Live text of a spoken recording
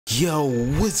Yo,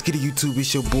 what's good YouTube?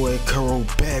 It's your boy Koro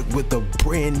back with a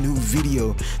brand new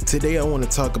video. Today I want to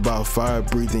talk about Fire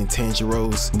Breathing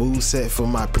Tanjiro's moveset for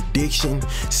my prediction.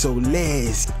 So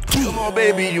let's get it. Come on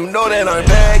baby, you know that I'm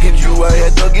bagging you. I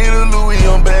had to get a Louis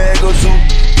on bag or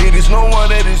two. It is no one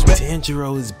that is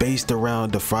Tanjiro is based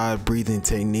around the fire breathing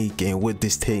technique, and with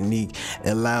this technique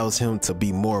allows him to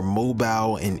be more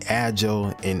mobile and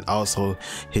agile, and also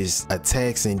his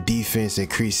attacks and defense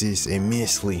increases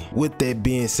immensely. With that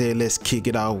being said, let's kick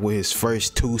it off with his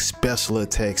first two special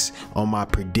attacks on my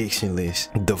prediction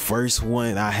list. The first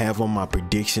one I have on my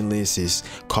prediction list is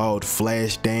called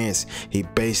Flash Dance. He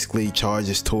basically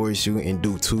charges towards you and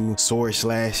do 2 sword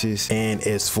slashes. And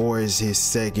as far as his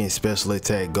second special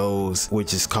attack goes,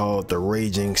 which is called the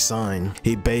Raging Sun,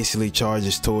 he basically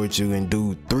charges towards you and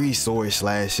do 3 sword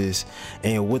slashes.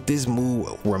 And what this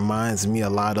move reminds me a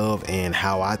lot of, and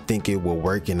how I think it will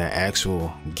work in the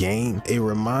actual game, it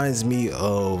reminds me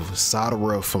of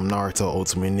Sakura from Naruto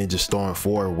Ultimate Ninja Storm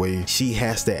 4, where she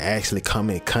has to actually come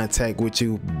in contact with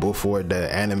you before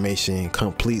the animation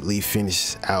completely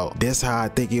finishes out. That's how I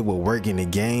think it will work in the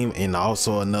game. And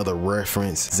also another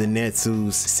reference,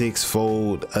 Zenitsu's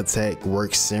 6-fold attack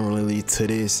works similarly to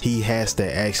this. He has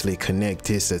to actually connect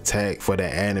his attack for the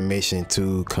animation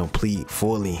to complete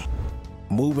fully.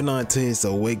 Moving on to his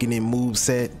Awakening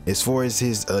moveset, as far as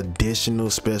his additional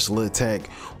special attack,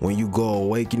 when you go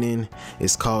Awakening,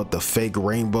 it's called the Fake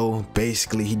Rainbow.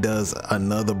 Basically, he does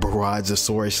another barrage of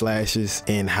sword slashes,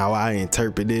 and how I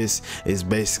interpret this is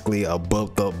basically a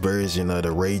buffed up version of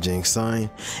the Raging Sun,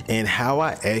 and how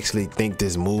I actually think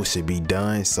this move should be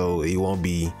done so it won't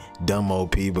be dumb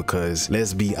OP, because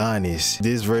let's be honest,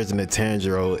 this version of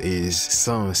Tanjiro is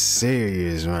something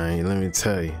serious, man. Let me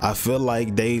tell you, I feel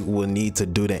like they will need to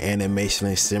do the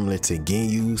animation similar to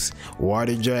Giyuu's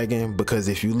Water Dragon, because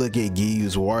if you look at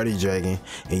Giyuu's Water Dragon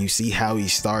and you see how he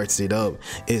starts it up,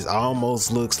 it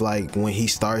almost looks like when he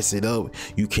starts it up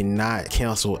you cannot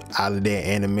cancel out of that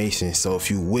animation. So if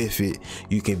you whiff it,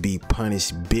 you can be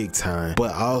punished big time,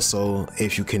 but also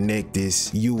if you connect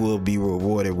this, you will be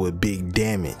rewarded with big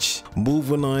damage.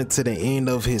 Moving on to the end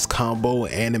of his combo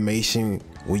animation,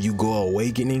 when you go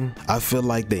Awakening, I feel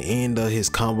like the end of his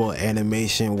combo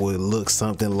animation would look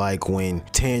something like when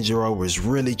Tanjiro was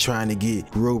really trying to get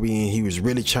Ruby and he was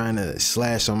really trying to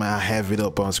slash him. I have it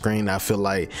up on screen. I feel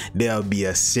like there'll be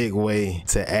a sick way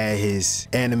to add his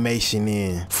animation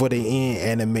in for the end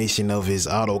animation of his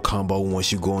auto combo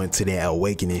once you go into that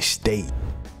Awakening state.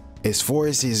 As far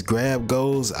as his grab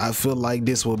goes, I feel like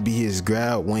this will be his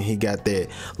grab when he got that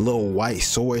little white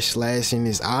sword slash in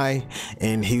his eye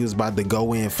and he was about to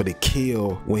go in for the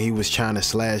kill when he was trying to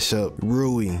slash up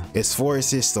Rui. As far as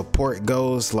his support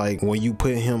goes, like when you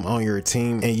put him on your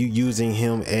team and you using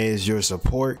him as your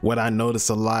support, what I notice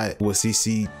a lot what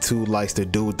CC2 likes to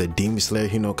do with the Demon Slayer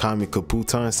Hinokami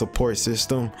Keppuutan support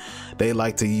system, they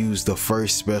like to use the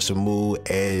first special move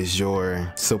as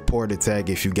your support attack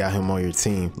if you got him on your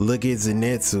team. Look at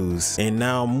Zenitsu's. And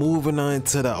now moving on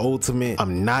to the ultimate,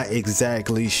 I'm not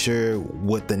exactly sure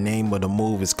what the name of the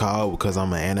move is called because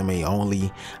I'm an anime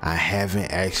only. I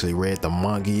haven't actually read the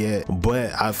manga yet,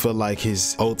 but I feel like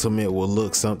his ultimate will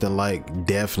look something like,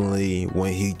 definitely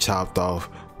when he chopped off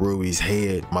Rui's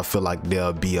head, I feel like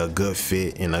there'll be a good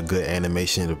fit and a good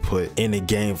animation to put in the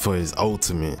game for his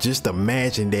ultimate. Just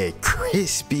imagine that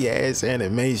crispy ass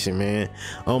animation, man.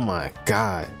 Oh my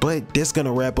god. But that's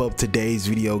gonna wrap up today's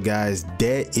video, guys.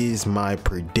 That is my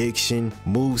prediction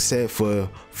moveset for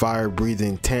Fire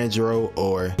Breathing Tanjiro,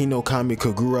 or Hinokami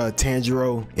Kagura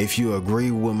Tanjiro. If you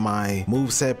agree with my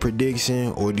moveset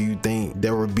prediction, or do you think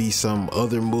there will be some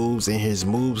other moves in his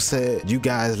moveset, you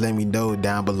guys let me know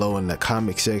down below in the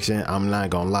comment section. I'm not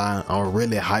gonna lie, I'm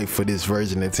really hyped for this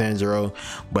version of Tanjiro,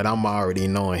 but I'm already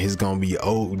knowing he's gonna be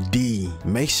OD.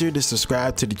 Make sure to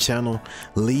subscribe to the channel,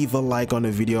 leave a like on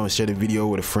the video, and share the video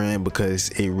with a friend, because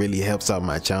it really helps out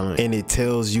my channel and it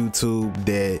tells YouTube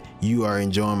that you are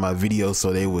enjoying my video,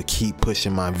 so they will keep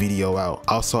pushing my video out.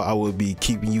 Also, I will be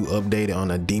keeping you updated on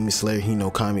the Demon Slayer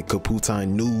Hinokami Keppuutan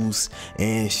news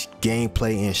and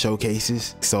gameplay and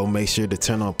showcases, so make sure to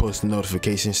turn on post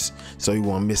notifications so you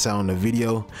won't miss out on the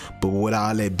video. But with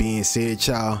all that being said,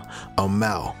 y'all, I'm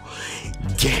out.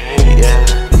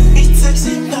 Yeah. It's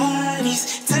sexy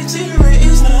bodies, Tanjiro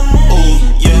is nice.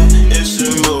 Oh yeah, it's a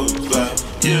move, but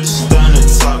you're just on the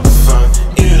top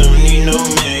 5. You don't need no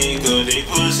makeup, they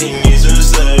pussy me.